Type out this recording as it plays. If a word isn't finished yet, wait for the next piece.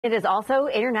It is also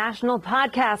International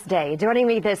Podcast Day. Joining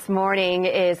me this morning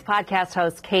is podcast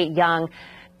host Kate Young.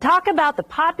 Talk about the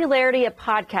popularity of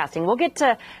podcasting. We'll get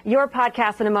to your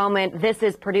podcast in a moment. This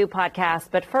is Purdue Podcast.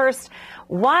 But first,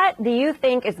 what do you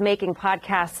think is making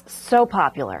podcasts so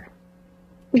popular?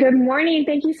 Good morning.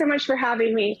 Thank you so much for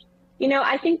having me.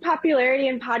 I think popularity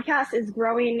in podcasts is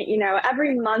growing,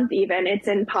 every month even. It's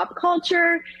in pop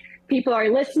culture. People are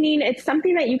listening. It's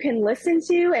something that you can listen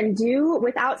to and do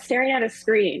without staring at a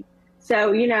screen.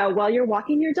 So, while you're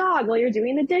walking your dog, while you're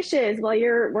doing the dishes, while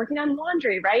you're working on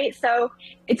laundry, right? So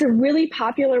it's a really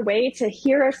popular way to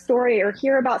hear a story or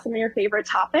hear about some of your favorite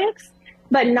topics,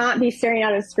 but not be staring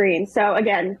at a screen. So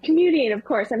again, commuting, of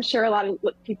course, I'm sure a lot of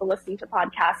people listen to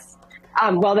podcasts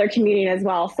while they're commuting as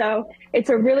well. So it's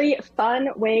a really fun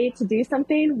way to do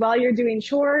something while you're doing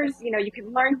chores. You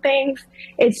can learn things.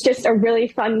 It's just a really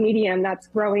fun medium that's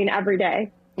growing every day.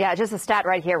 Yeah, just a stat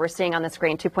right here we're seeing on the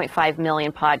screen, 2.5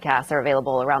 million podcasts are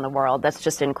available around the world. That's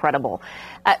just incredible.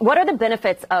 What are the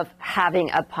benefits of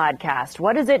having a podcast?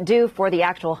 What does it do for the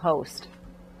actual host?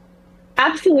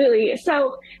 Absolutely.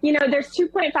 So, there's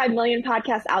 2.5 million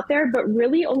podcasts out there, but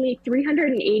really only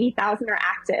 380,000 are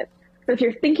active. So if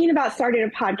you're thinking about starting a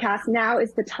podcast, now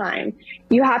is the time.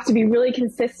 You have to be really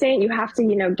consistent. You have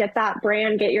to, get that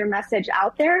brand, get your message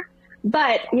out there.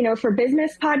 But, for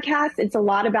business podcasts, it's a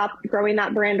lot about growing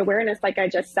that brand awareness, like I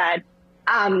just said.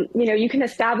 You can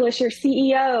establish your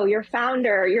CEO, your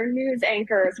founder, your news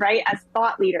anchors, right, as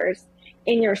thought leaders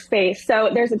in your space.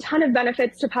 So there's a ton of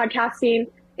benefits to podcasting.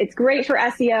 It's great for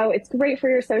SEO. It's great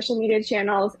for your social media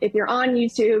channels. If you're on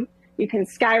YouTube, you can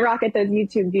skyrocket those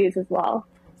YouTube views as well.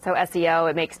 So SEO,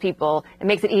 it makes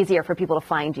it easier for people to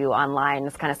find you online.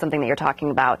 It's kind of something that you're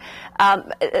talking about.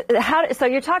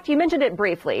 You mentioned it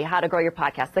briefly, how to grow your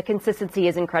podcast. The consistency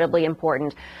is incredibly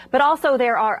important, but also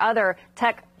there are other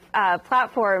tech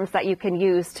platforms that you can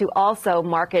use to also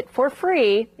market for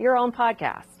free your own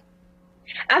podcast.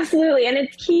 Absolutely. And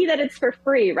it's key that it's for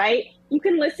free, right? You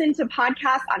can listen to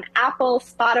podcasts on Apple,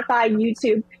 Spotify,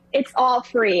 YouTube. It's all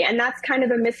free. And that's kind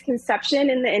of a misconception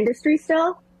in the industry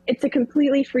still. It's a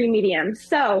completely free medium.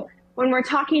 So when we're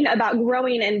talking about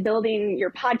growing and building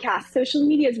your podcast, social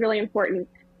media is really important.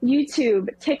 YouTube,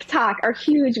 TikTok are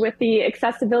huge with the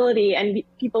accessibility and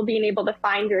people being able to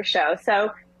find your show.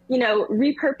 So,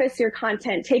 repurpose your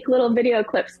content, take little video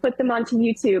clips, put them onto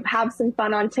YouTube, have some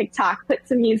fun on TikTok, put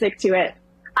some music to it.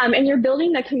 And you're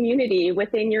building a community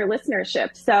within your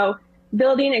listenership. So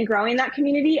building and growing that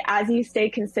community as you stay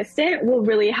consistent will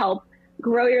really help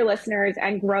grow your listeners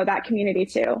and grow that community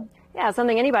too. Yeah,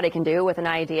 something anybody can do with an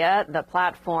idea, the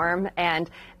platform, and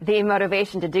the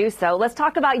motivation to do so. Let's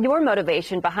talk about your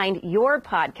motivation behind your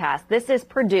podcast. This is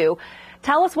Purdue.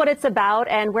 Tell us what it's about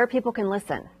and where people can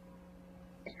listen.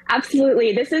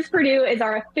 Absolutely. This is Purdue is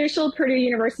our official Purdue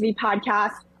University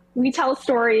podcast. We tell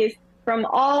stories from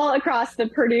all across the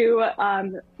Purdue,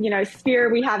 sphere.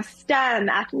 We have STEM,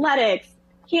 athletics,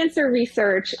 cancer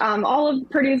research, all of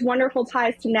Purdue's wonderful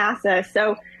ties to NASA.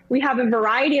 So we have a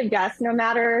variety of guests, no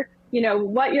matter,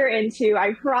 what you're into.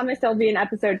 I promise there'll be an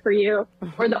episode for you.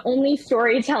 We're the only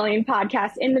storytelling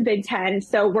podcast in the Big Ten.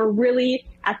 So we're really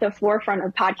at the forefront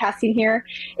of podcasting here.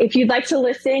 If you'd like to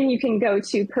listen, you can go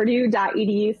to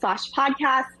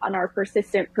purdue.edu/podcast on our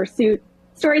Persistent Pursuit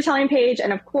storytelling page.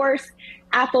 And of course,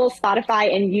 Apple,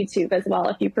 Spotify, and YouTube as well,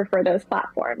 if you prefer those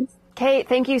platforms. Kate,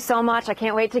 thank you so much. I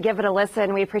can't wait to give it a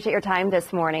listen. We appreciate your time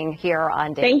this morning here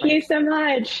on Daybreak. Thank you so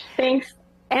much. Thanks.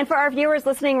 And for our viewers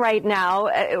listening right now,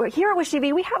 here at Wish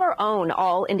TV, we have our own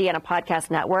All Indiana Podcast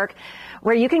Network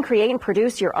where you can create and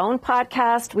produce your own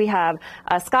podcast. We have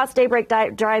Scott's Daybreak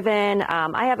Drive-In.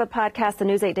 I have a podcast, the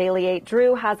News 8 Daily 8.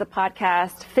 Drew has a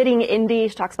podcast, Fitting Indy.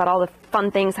 She talks about all the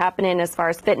fun things happening as far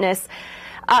as fitness.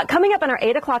 Coming up in our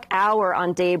 8 o'clock hour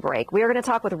on Daybreak, we are going to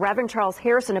talk with Reverend Charles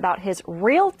Harrison about his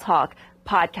Real Talk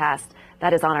podcast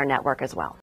that is on our network as well.